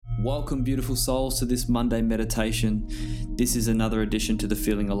Welcome, beautiful souls, to this Monday meditation. This is another addition to the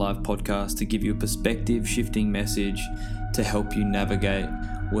Feeling Alive podcast to give you a perspective shifting message to help you navigate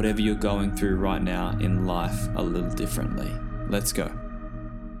whatever you're going through right now in life a little differently. Let's go.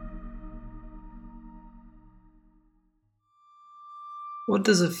 What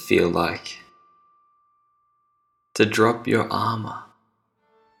does it feel like to drop your armor?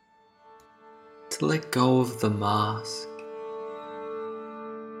 To let go of the mask?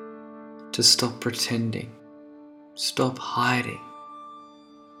 To stop pretending, stop hiding,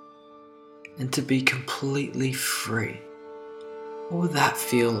 and to be completely free? What would that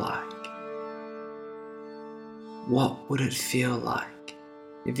feel like? What would it feel like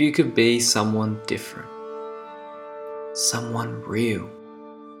if you could be someone different, someone real?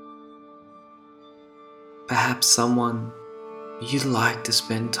 Perhaps someone you'd like to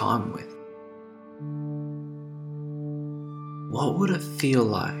spend time with. What would it feel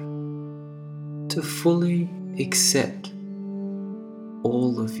like to fully accept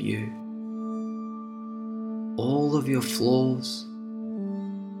all of you, all of your flaws,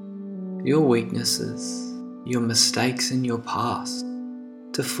 your weaknesses, your mistakes in your past,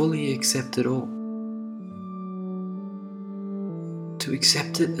 to fully accept it all, to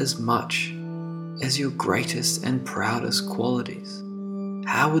accept it as much as your greatest and proudest qualities?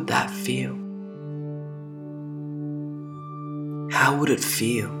 How would that feel? How would it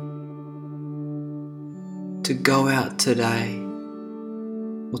feel to go out today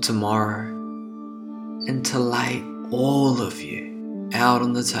or tomorrow and to lay all of you out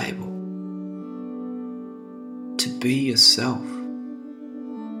on the table, to be yourself,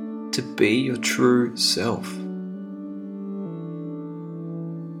 to be your true self,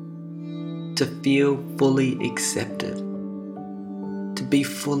 to feel fully accepted, to be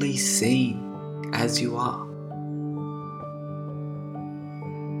fully seen as you are?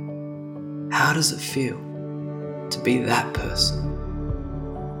 How does it feel to be that person?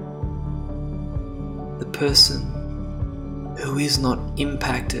 The person who is not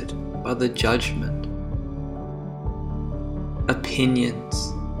impacted by the judgment,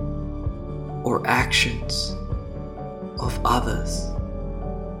 opinions, or actions of others,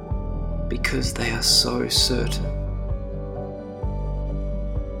 because they are so certain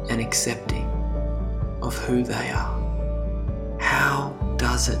and accepting of who they are. How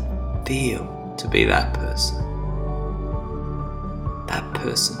does it feel to be that person? That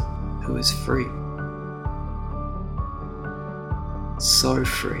person who is free. So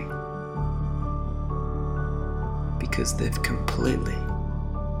free. Because they've completely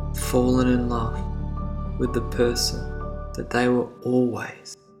fallen in love with the person that they were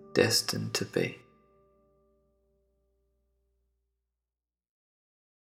always destined to be.